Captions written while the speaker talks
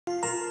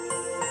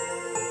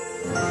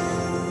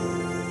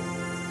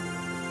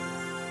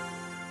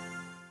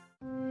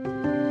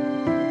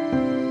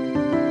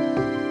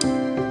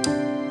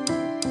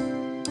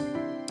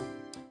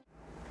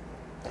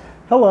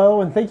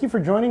Hello, and thank you for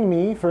joining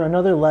me for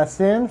another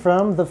lesson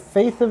from The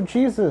Faith of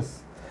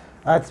Jesus.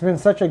 It's been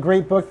such a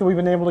great book that we've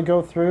been able to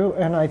go through,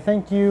 and I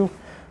thank you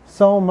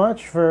so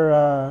much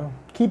for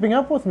keeping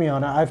up with me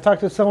on it. I've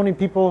talked to so many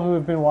people who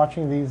have been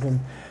watching these,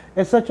 and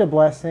it's such a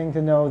blessing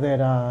to know that,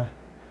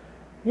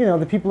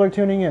 the people are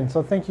tuning in.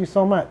 So thank you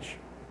so much.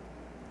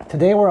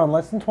 Today we're on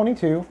Lesson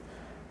 22,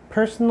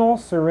 Personal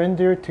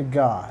Surrender to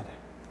God.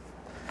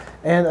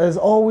 And as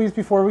always,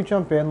 before we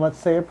jump in, let's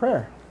say a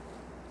prayer.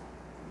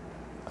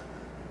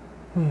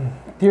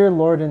 Dear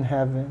Lord in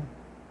heaven,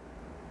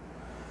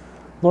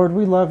 Lord,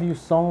 we love you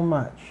so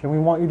much, and we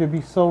want you to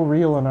be so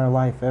real in our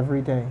life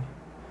every day.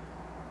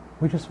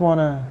 We just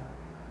want to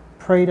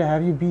pray to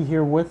have you be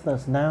here with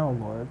us now,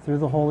 Lord, through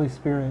the Holy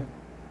Spirit.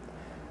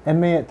 And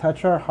may it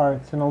touch our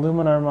hearts and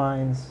illumine our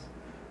minds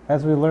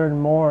as we learn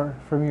more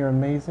from your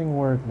amazing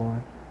word,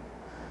 Lord.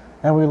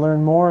 And we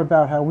learn more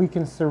about how we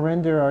can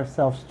surrender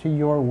ourselves to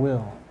your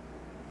will.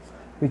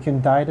 We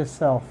can die to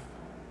self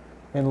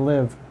and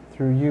live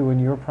through you and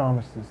your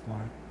promises,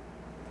 Lord.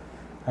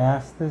 I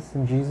ask this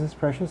in Jesus'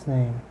 precious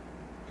name.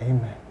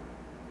 Amen.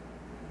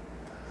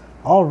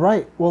 All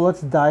right, well,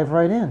 let's dive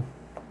right in.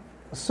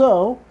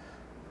 So,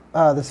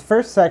 this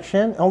first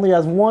section only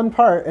has one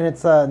part, and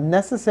it's a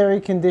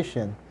necessary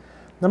condition.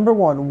 Number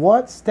one,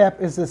 what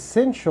step is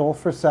essential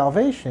for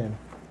salvation?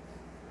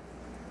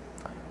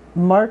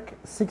 Mark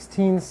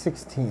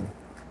 16:16.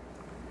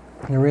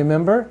 You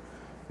remember?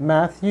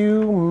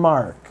 Matthew,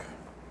 Mark.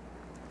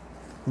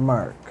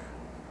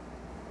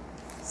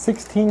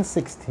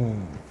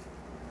 16:16.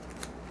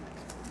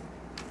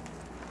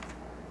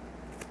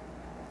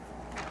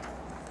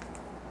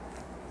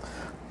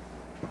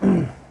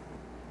 And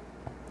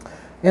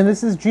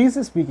this is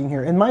Jesus speaking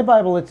here. In my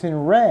Bible, it's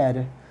in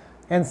red.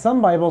 And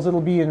some Bibles,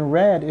 it'll be in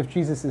red if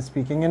Jesus is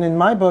speaking. And in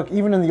my book,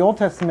 even in the Old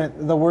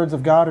Testament, the words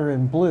of God are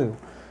in blue.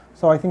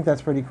 So I think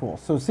that's pretty cool.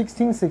 So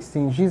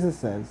 16:16, Jesus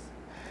says,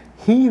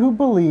 "He who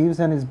believes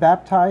and is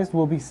baptized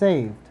will be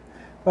saved,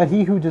 but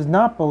he who does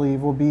not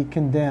believe will be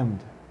condemned."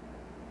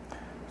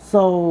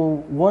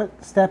 So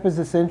what step is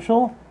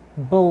essential?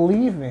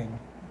 Believing.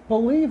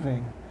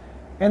 Believing.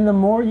 And the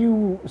more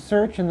you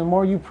search and the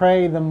more you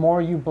pray, the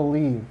more you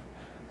believe.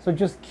 So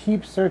just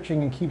keep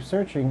searching,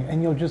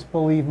 and you'll just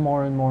believe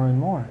more and more and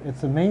more.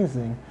 It's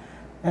amazing.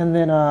 And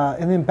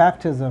then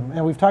baptism.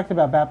 And we've talked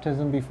about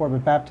baptism before,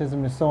 but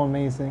baptism is so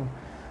amazing.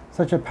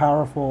 Such a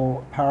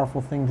powerful,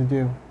 powerful thing to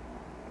do.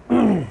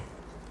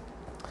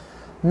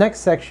 Next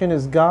section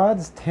is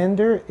God's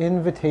tender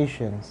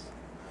invitations.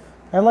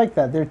 I like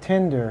that. They're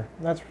tender.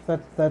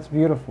 That's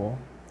beautiful.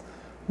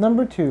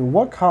 Number two,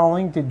 what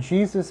calling did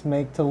Jesus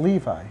make to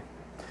Levi?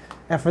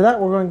 And for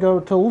that, we're going to go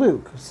to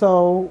Luke.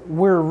 So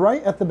we're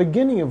right at the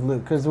beginning of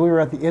Luke, because we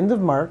were at the end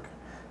of Mark,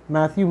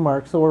 Matthew,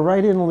 Mark. So we're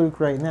right in Luke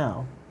right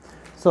now.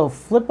 So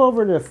flip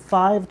over to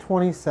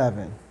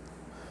 5:27.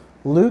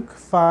 Luke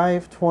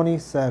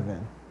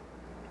 5:27.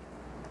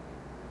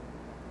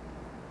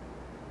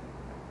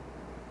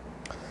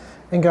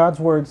 And God's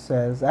word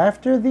says,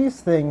 "After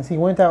these things, he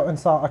went out and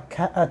saw a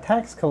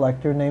tax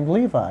collector named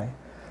Levi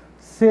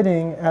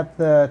sitting at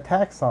the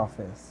tax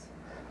office.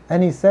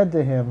 And he said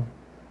to him,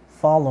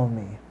 'Follow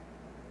me.'"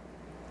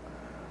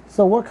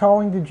 So what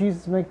calling did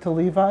Jesus make to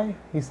Levi?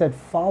 He said,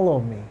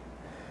 "Follow me."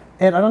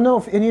 And I don't know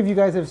if any of you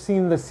guys have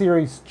seen the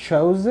series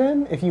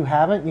Chosen. If you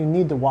haven't, you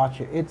need to watch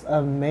it. It's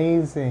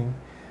amazing.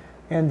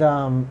 And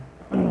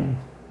and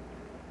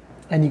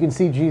you can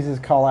see Jesus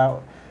call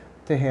out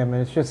to him,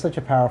 and it's just such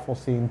a powerful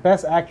scene.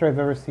 Best actor I've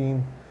ever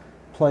seen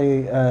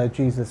play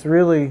Jesus.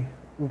 Really,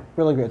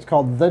 really good. It's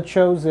called The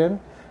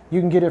Chosen.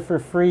 You can get it for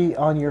free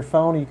on your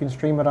phone. You can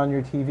stream it on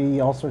your TV,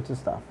 all sorts of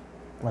stuff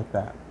like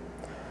that.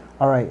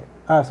 All right.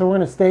 So we're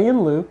going to stay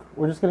in Luke.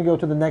 We're just going to go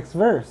to the next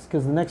verse,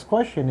 because the next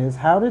question is,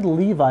 how did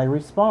Levi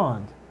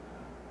respond?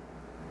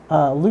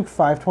 Luke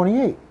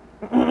 5:28.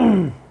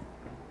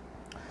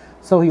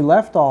 "So he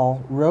left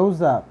all,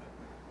 rose up,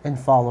 and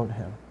followed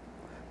him."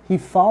 He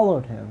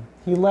followed him.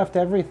 He left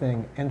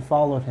everything and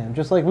followed him.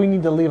 Just like we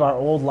need to leave our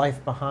old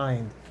life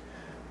behind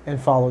and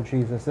follow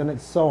Jesus. And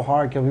it's so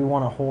hard because we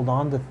want to hold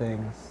on to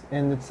things.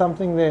 And it's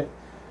something that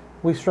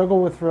we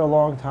struggle with for a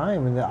long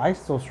time, and that I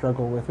still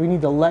struggle with. We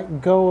need to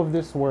let go of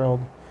this world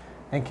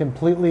and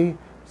completely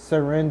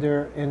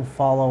surrender and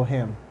follow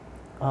him.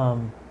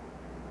 Then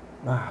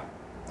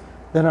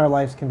our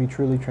lives can be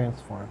truly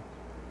transformed.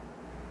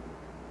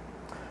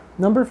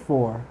 Number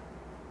 4,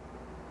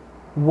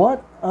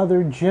 what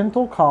other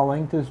gentle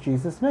calling does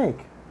Jesus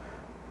make?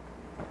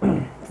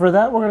 For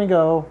that, we're going to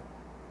go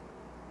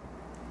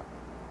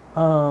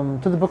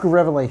to the book of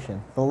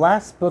Revelation, the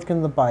last book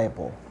in the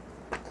Bible.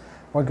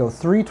 We'll go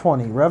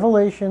 3:20,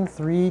 Revelation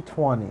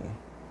 3:20.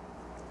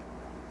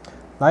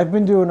 I've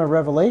been doing a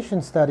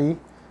Revelation study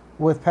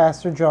with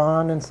Pastor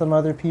John and some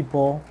other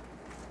people,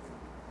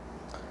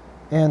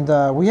 and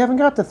we haven't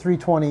got to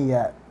 3:20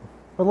 yet,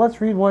 but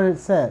let's read what it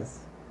says.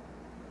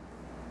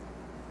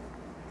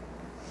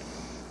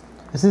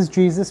 This is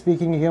Jesus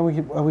speaking again.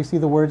 We see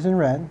the words in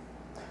red.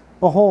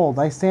 "Behold,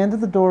 I stand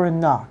at the door and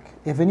knock.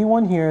 If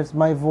anyone hears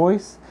my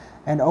voice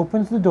and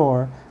opens the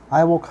door,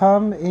 I will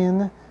come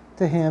in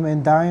to him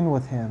and dine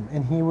with him,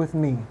 and he with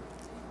me.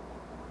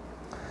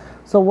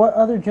 So what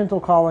other gentle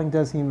calling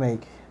does he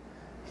make?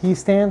 He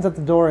stands at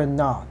the door and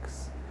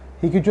knocks.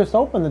 He could just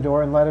open the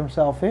door and let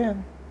himself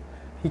in.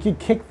 He could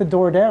kick the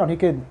door down. He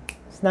could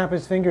snap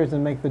his fingers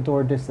and make the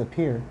door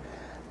disappear.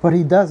 But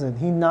he doesn't.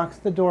 He knocks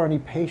the door and he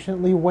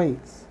patiently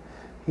waits.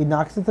 He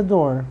knocks at the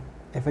door.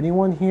 If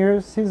anyone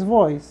hears his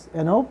voice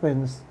and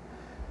opens,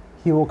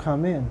 he will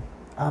come in.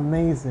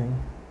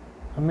 Amazing.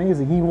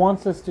 Amazing. He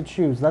wants us to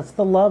choose. That's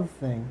the love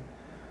thing.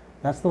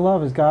 That's the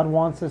love, is God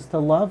wants us to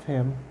love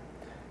him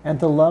and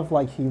to love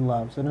like he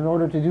loves. And in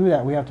order to do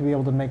that, we have to be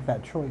able to make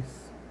that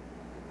choice.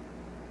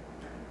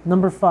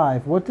 Number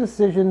 5, what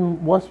decision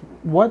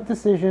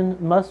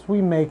must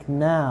we make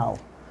now?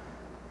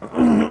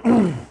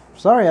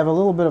 Sorry, I have a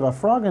little bit of a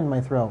frog in my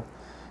throat.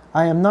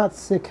 I am not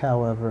sick,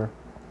 however.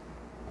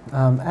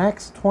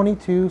 Acts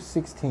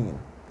 22:16.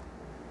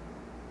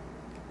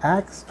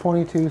 Acts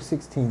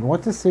 22:16.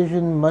 What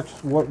decision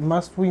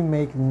must we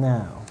make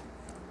now?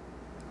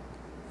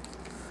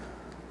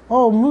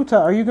 Oh, Muta,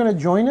 are you going to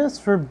join us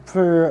for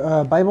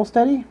Bible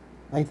study?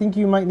 I think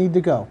you might need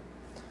to go. All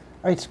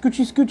right,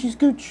 scoochy, scoochy,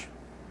 scooch.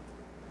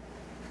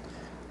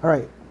 All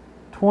right,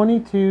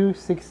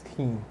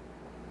 22:16.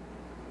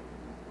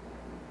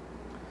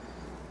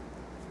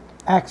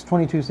 Acts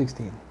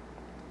 22:16.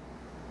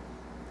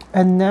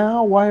 And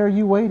now, why are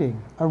you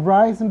waiting?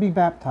 Arise and be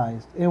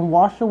baptized, and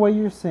wash away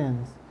your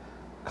sins,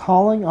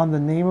 calling on the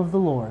name of the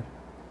Lord.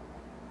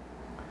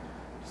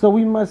 So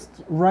we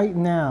must right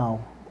now.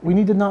 We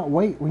need to not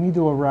wait. We need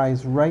to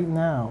arise right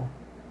now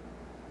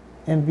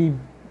and be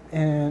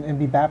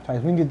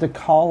baptized. We need to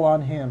call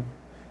on him.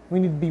 We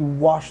need to be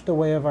washed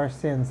away of our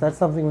sins. That's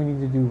something we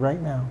need to do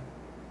right now.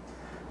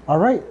 All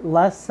right,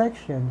 last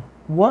section.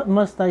 What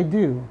must I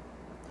do?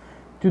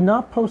 Do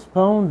not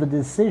postpone the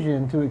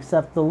decision to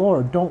accept the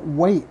Lord. Don't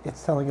wait.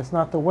 It's telling us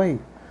not to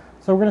wait.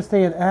 So we're going to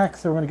stay in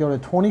Acts. So we're going to go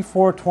to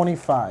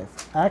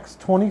 24:25. Acts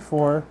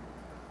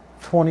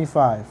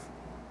 24:25.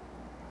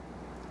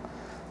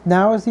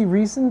 Now as he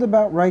reasoned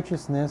about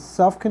righteousness,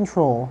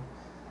 self-control,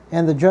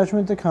 and the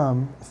judgment to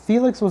come,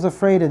 Felix was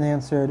afraid and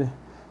answered,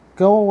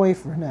 Go away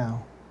for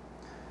now.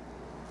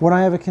 When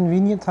I have a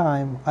convenient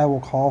time, I will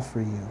call for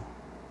you.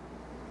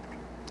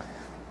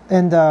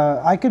 And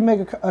I could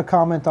make a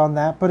comment on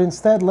that, but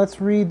instead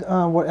let's read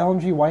what Ellen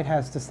G. White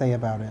has to say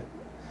about it.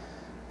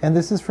 And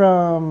this is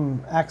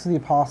from Acts of the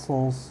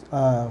Apostles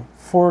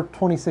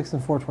 4:26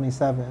 and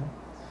 4:27.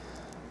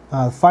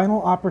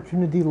 Final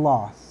opportunity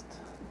lost.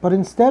 But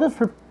instead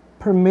of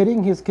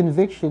permitting his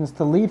convictions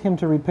to lead him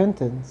to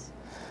repentance,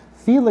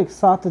 Felix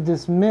sought to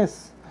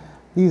dismiss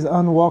these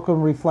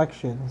unwelcome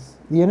reflections.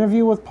 The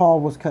interview with Paul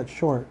was cut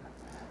short.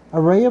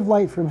 A ray of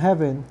light from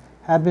heaven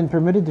had been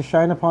permitted to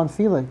shine upon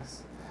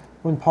Felix.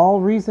 When Paul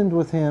reasoned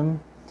with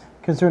him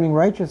concerning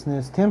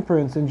righteousness,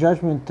 temperance, and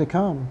judgment to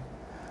come,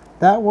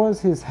 that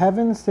was his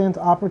heaven-sent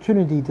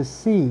opportunity to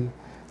see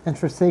and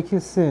forsake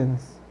his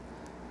sins.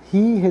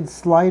 He had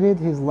slighted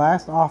his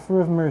last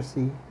offer of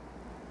mercy.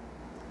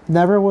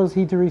 Never was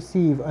he to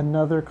receive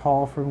another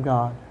call from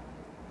God.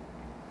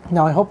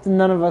 Now, I hope that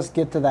none of us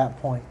get to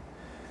that point.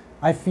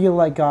 I feel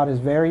like God is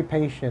very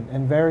patient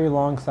and very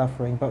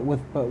long-suffering, but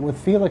with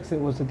Felix,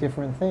 it was a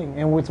different thing.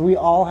 And we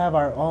all have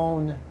our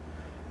own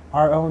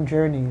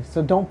journeys.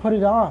 So don't put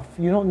it off.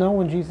 You don't know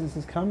when Jesus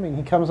is coming.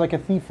 He comes like a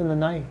thief in the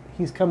night.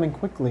 He's coming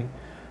quickly.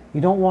 You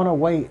don't want to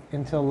wait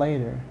until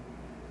later.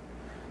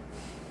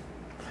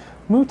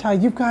 Mutai,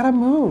 you've got to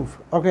move.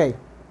 Okay,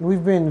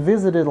 we've been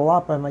visited a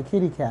lot by my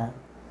kitty cat.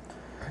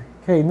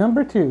 Okay,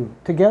 number 2.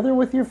 Together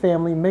with your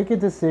family, make a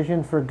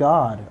decision for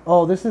God.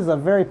 Oh, this is a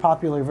very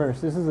popular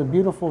verse. This is a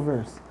beautiful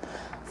verse.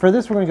 For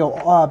this, we're going to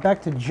go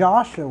back to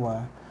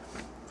Joshua.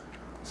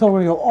 So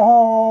we're going to go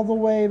all the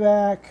way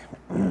back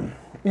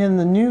in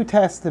the New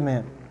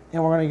Testament.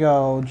 And we're going to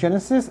go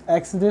Genesis,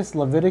 Exodus,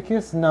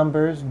 Leviticus,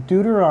 Numbers,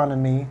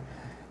 Deuteronomy,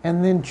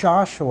 and then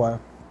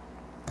Joshua.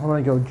 We're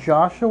going to go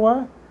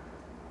Joshua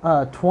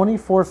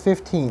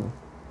 24:15.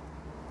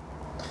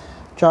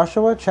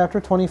 Joshua chapter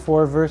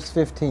 24, verse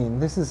 15.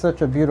 This is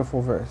such a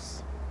beautiful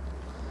verse.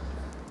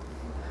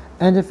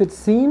 And if it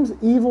seems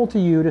evil to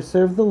you to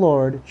serve the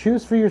Lord,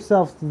 choose for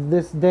yourselves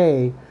this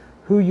day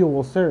who you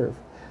will serve,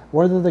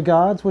 whether the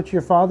gods which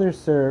your fathers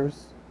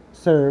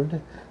served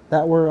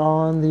that were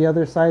on the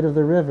other side of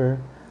the river,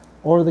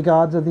 or the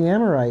gods of the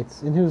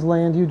Amorites in whose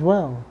land you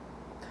dwell.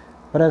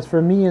 But as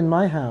for me and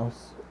my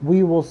house,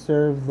 we will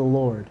serve the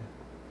Lord.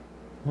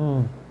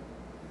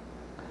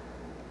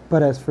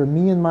 But as for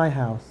me and my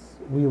house,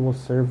 we will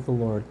serve the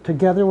Lord.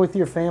 Together with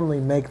your family,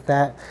 make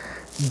that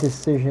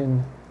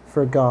decision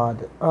for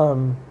God.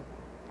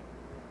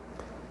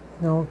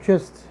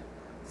 Just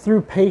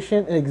through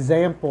patient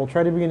example,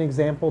 try to be an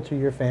example to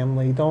your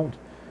family. Don't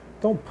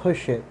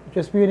push it.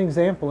 Just be an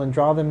example and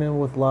draw them in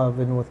with love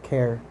and with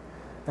care,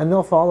 and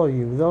they'll follow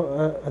you.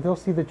 They'll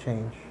see the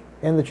change,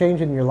 and the change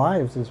in your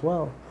lives as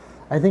well.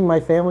 I think my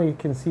family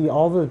can see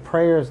all the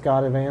prayers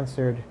God have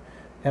answered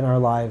in our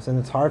lives, and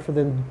it's hard for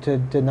them to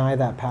deny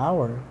that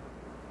power.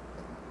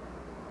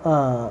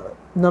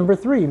 Number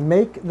 3,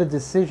 make the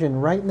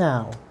decision right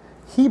now.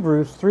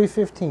 Hebrews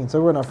 3:15.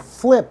 So we're going to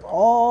flip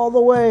all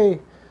the way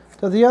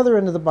to the other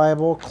end of the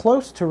Bible,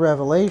 close to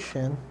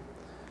Revelation.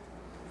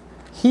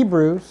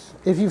 Hebrews,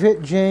 if you've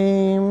hit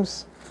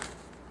James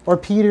or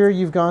Peter,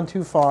 you've gone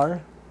too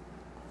far.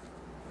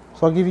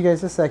 So I'll give you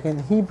guys a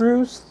second.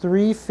 Hebrews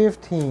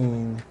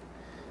 3:15.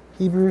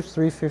 Hebrews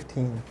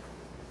 3:15.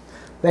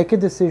 Make a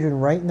decision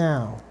right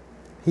now.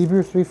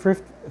 Hebrews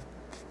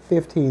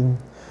 3:15.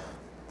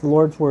 The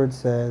Lord's word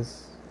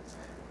says,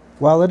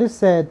 while it is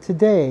said,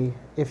 today,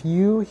 if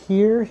you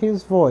hear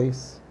his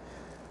voice,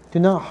 do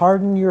not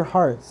harden your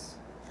hearts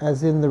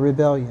as in the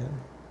rebellion.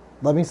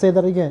 Let me say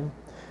that again.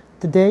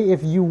 Today,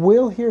 if you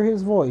will hear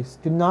his voice,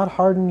 do not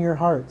harden your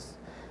hearts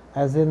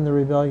as in the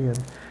rebellion.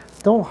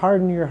 Don't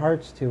harden your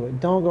hearts to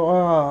it. Don't go,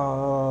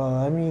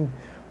 oh, I mean,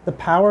 the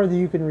power that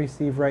you can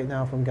receive right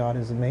now from God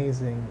is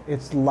amazing.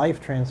 It's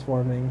life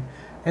transforming.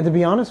 And to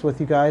be honest with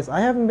you guys, I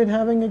haven't been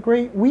having a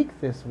great week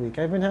this week.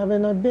 I've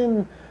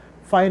been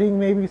fighting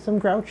maybe some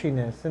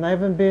grouchiness, and I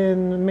haven't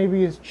been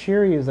maybe as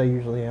cheery as I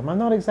usually am. I'm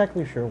not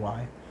exactly sure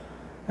why.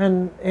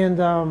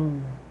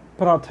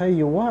 But I'll tell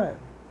you what,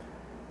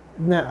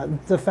 now,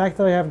 the fact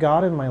that I have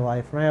God in my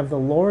life and I have the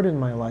Lord in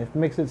my life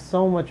makes it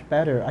so much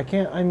better.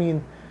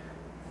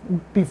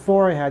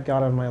 Before I had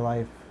God in my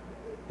life,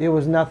 it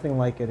was nothing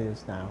like it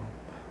is now.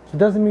 So it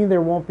doesn't mean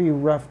there won't be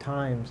rough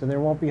times and there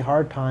won't be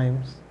hard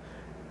times,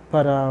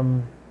 but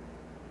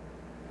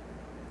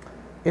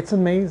it's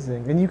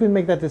amazing. And you can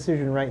make that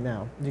decision right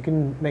now. You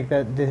can make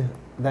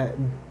that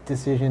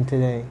decision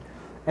today.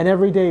 And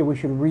every day we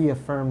should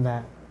reaffirm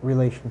that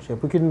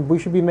relationship. We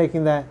should be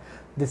making that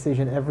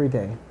decision every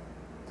day.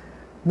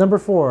 Number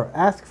 4,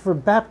 ask for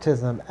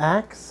baptism.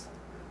 Acts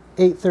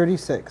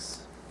 8:36.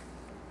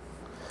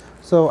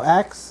 So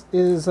Acts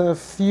is a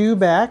few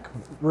back.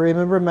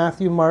 Remember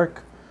Matthew,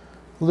 Mark,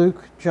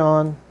 Luke,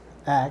 John,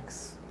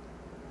 Acts.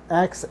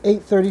 Acts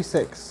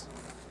 8:36.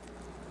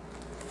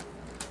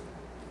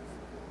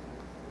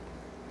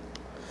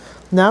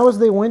 Now as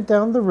they went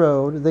down the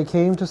road, they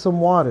came to some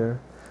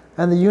water,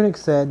 and the eunuch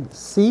said,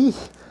 see,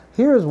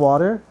 here is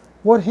water.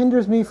 What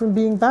hinders me from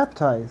being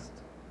baptized?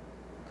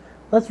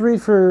 Let's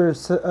read for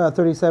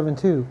 37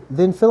 too.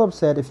 Then Philip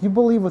said, if you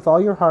believe with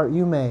all your heart,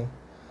 you may.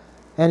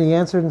 And he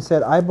answered and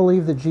said, I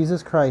believe that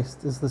Jesus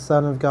Christ is the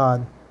Son of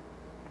God.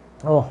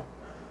 Oh,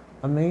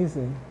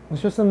 amazing.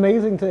 It's just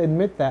amazing to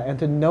admit that and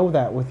to know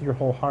that with your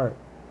whole heart.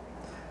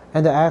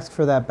 And to ask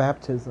for that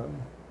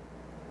baptism.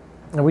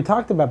 And we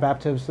talked about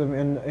baptism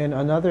in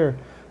another,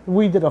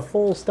 we did a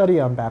full study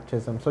on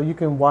baptism. So you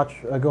can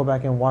go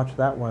back and watch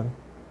that one.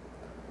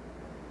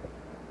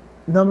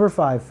 Number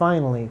 5,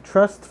 finally,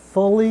 trust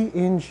fully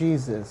in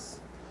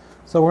Jesus.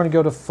 So we're going to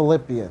go to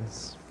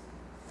Philippians.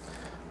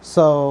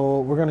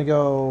 So we're going to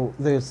go,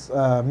 there's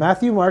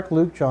Matthew, Mark,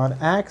 Luke, John,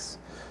 Acts,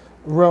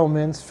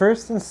 Romans,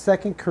 1st and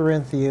 2nd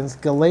Corinthians,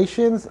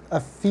 Galatians,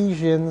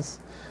 Ephesians,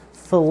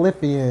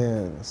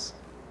 Philippians.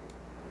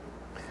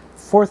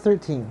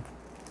 4:13.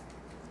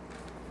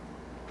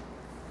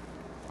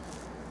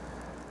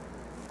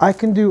 I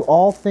can do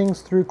all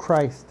things through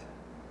Christ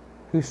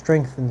who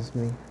strengthens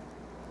me.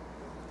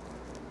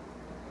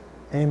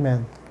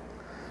 Amen.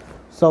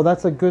 So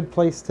that's a good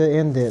place to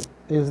end it,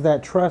 is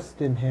that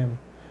trust in him.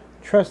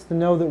 Trust to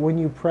know that when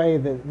you pray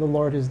that the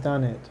Lord has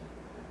done it.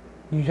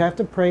 You have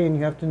to pray and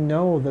you have to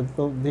know that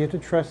you have to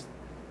trust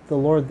the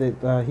Lord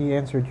that he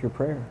answered your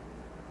prayer.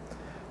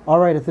 All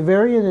right, at the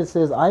very end it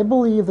says, I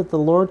believe that the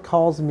Lord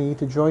calls me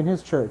to join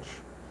his church.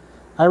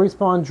 I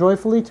respond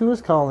joyfully to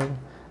his calling,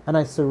 and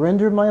I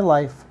surrender my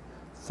life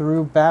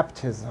through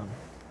baptism.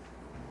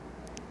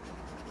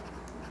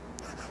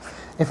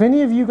 If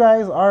any of you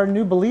guys are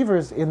new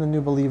believers in the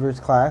new believers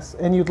class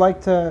and you'd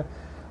like to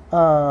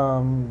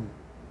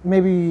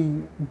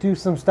maybe do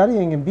some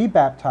studying and be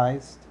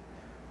baptized,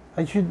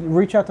 you should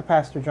reach out to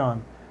Pastor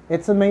John.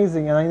 It's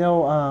amazing. And I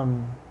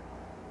know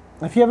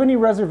if you have any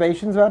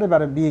reservations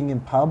about it being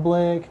in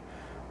public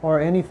or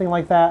anything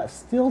like that,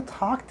 still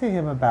talk to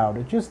him about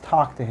it. Just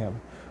talk to him.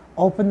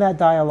 Open that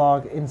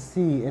dialogue and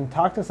see and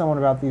talk to someone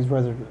about these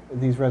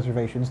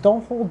reservations.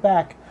 Don't hold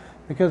back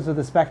because of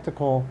the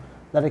spectacle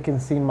that it can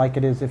seem like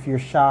it is if you're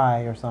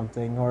shy or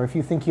something, or if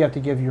you think you have to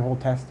give your whole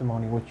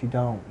testimony, which you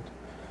don't.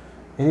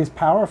 It is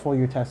powerful,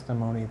 your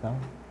testimony, though.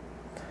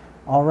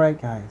 All right,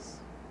 guys.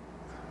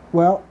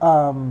 Well,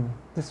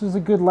 this was a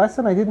good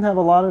lesson. I didn't have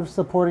a lot of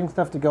supporting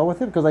stuff to go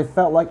with it because I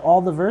felt like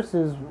all the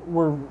verses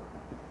were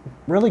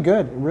really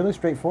good, really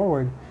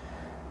straightforward.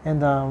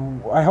 And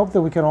I hope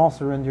that we can all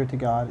surrender to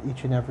God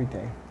each and every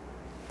day.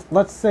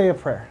 Let's say a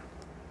prayer.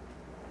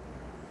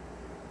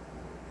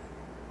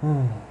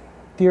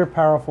 Dear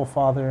powerful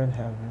Father in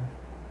heaven,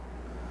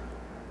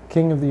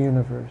 King of the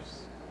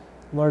universe,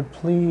 Lord,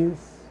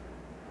 please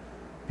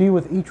be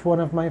with each one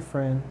of my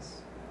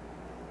friends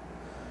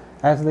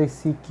as they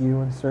seek you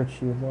and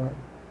search you, Lord.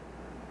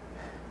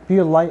 Be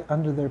a light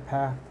under their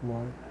path,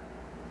 Lord.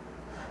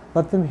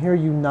 Let them hear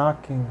you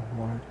knocking,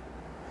 Lord,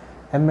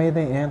 and may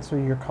they answer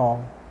your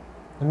call.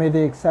 And may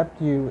they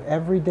accept you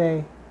every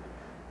day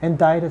and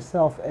die to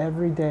self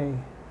every day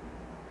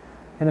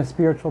in a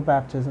spiritual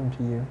baptism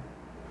to you.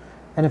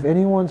 And if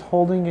anyone's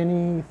holding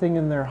anything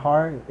in their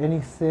heart,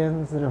 any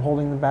sins that are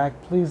holding them back,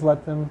 please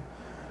let them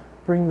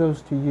bring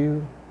those to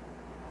you.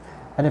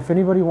 And if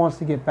anybody wants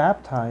to get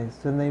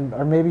baptized and they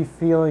are maybe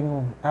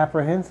feeling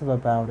apprehensive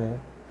about it,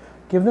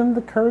 give them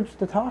the courage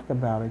to talk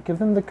about it. Give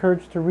them the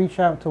courage to reach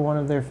out to one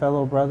of their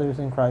fellow brothers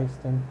in Christ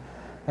and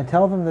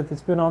tell them that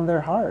it's been on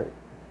their heart.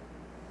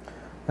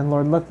 And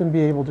Lord, let them be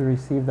able to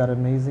receive that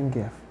amazing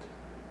gift.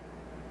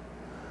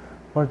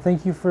 Lord,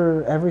 thank you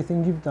for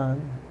everything you've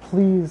done.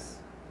 Please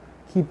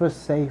keep us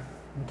safe,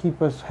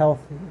 keep us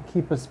healthy,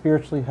 keep us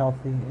spiritually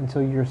healthy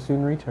until your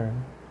soon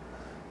return.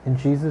 In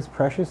Jesus'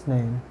 precious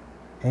name,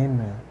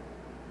 amen.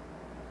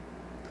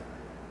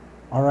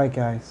 All right,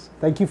 guys.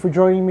 Thank you for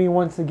joining me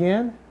once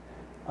again.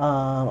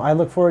 I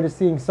look forward to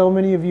seeing so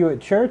many of you at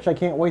church. I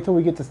can't wait till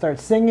we get to start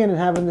singing and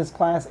having this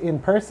class in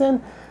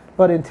person.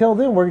 But until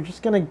then, we're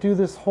just going to do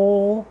this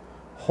whole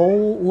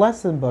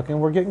lesson book, and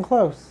we're getting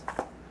close.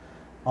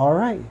 All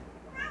right.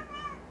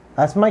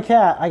 That's my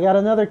cat. I got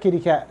another kitty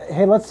cat.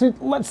 Hey, let's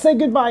say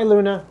goodbye,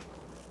 Luna.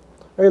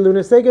 Hey,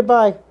 Luna, say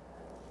goodbye.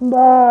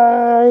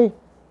 Bye.